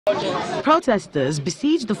Protesters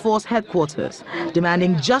besieged the force headquarters,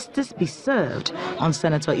 demanding justice be served on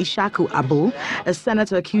Senator Ishaku Abbo, a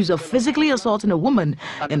senator accused of physically assaulting a woman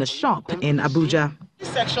in a shop in Abuja.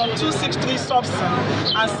 Section 263 subs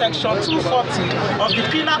and Section 240 of the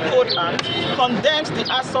Penal Code Act condemns the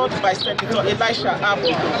assault by Senator Elisha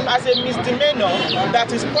Abbo as a misdemeanor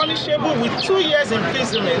that is punishable with 2 years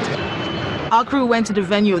imprisonment. Our crew went to the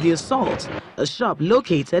venue of the assault, a shop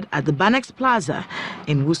located at the Banex Plaza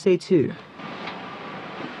in Wuse 2.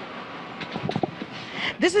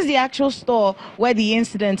 This is the actual store where the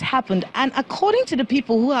incident happened, and according to the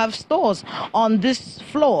people who have stores on this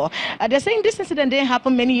floor, they're saying this incident didn't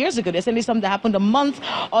happen many years ago. They're saying it's something that happened a month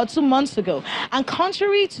or 2 months ago. And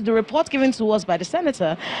contrary to the report given to us by the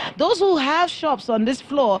senator, those who have shops on this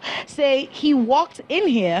floor say he walked in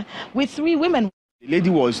here with 3 women. The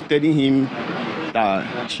lady was telling him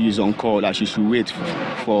that she's on call, that she should wait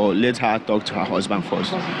let her talk to her husband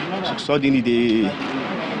first. Suddenly,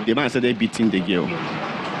 the man started beating the girl.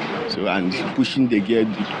 So, and pushing the girl.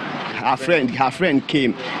 Her friend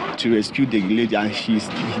came to rescue the lady, and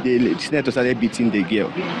the senator started beating the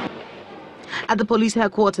girl. At the police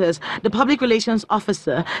headquarters, the public relations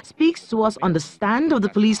officer speaks to us on the stand of the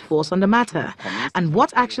police force on the matter and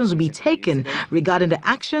what actions will be taken regarding the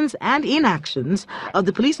actions and inactions of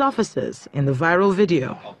the police officers in the viral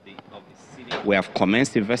video. We have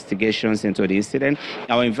commenced investigations into the incident.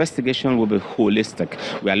 Our investigation will be holistic.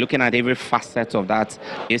 We are looking at every facet of that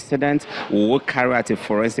incident. We will carry out a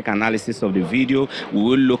forensic analysis of the video. We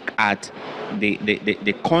will look at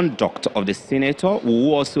the conduct of the senator. We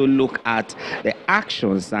will also look at the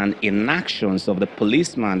actions and inactions of the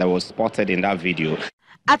policeman that was spotted in that video.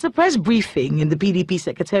 At a press briefing in the PDP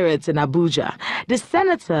secretariat in Abuja, the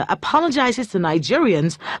senator apologizes to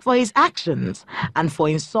Nigerians for his actions and for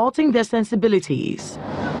insulting their sensibilities.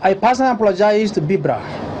 I personally apologize to Bibra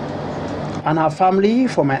and her family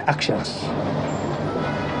for my actions.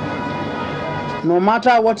 No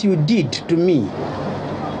matter what you did to me,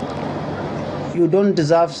 you don't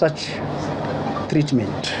deserve such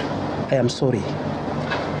treatment. I am sorry.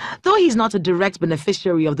 Though he's not a direct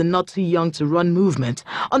beneficiary of the Not Too Young to Run movement,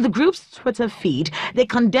 on the group's Twitter feed, they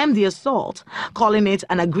condemn the assault, calling it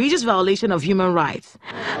an egregious violation of human rights.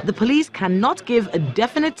 The police cannot give a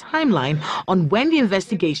definite timeline on when the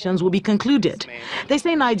investigations will be concluded. They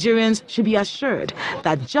say Nigerians should be assured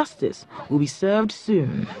that justice will be served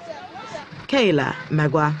soon. Kayla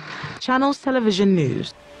Megwa, Channels Television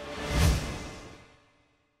News.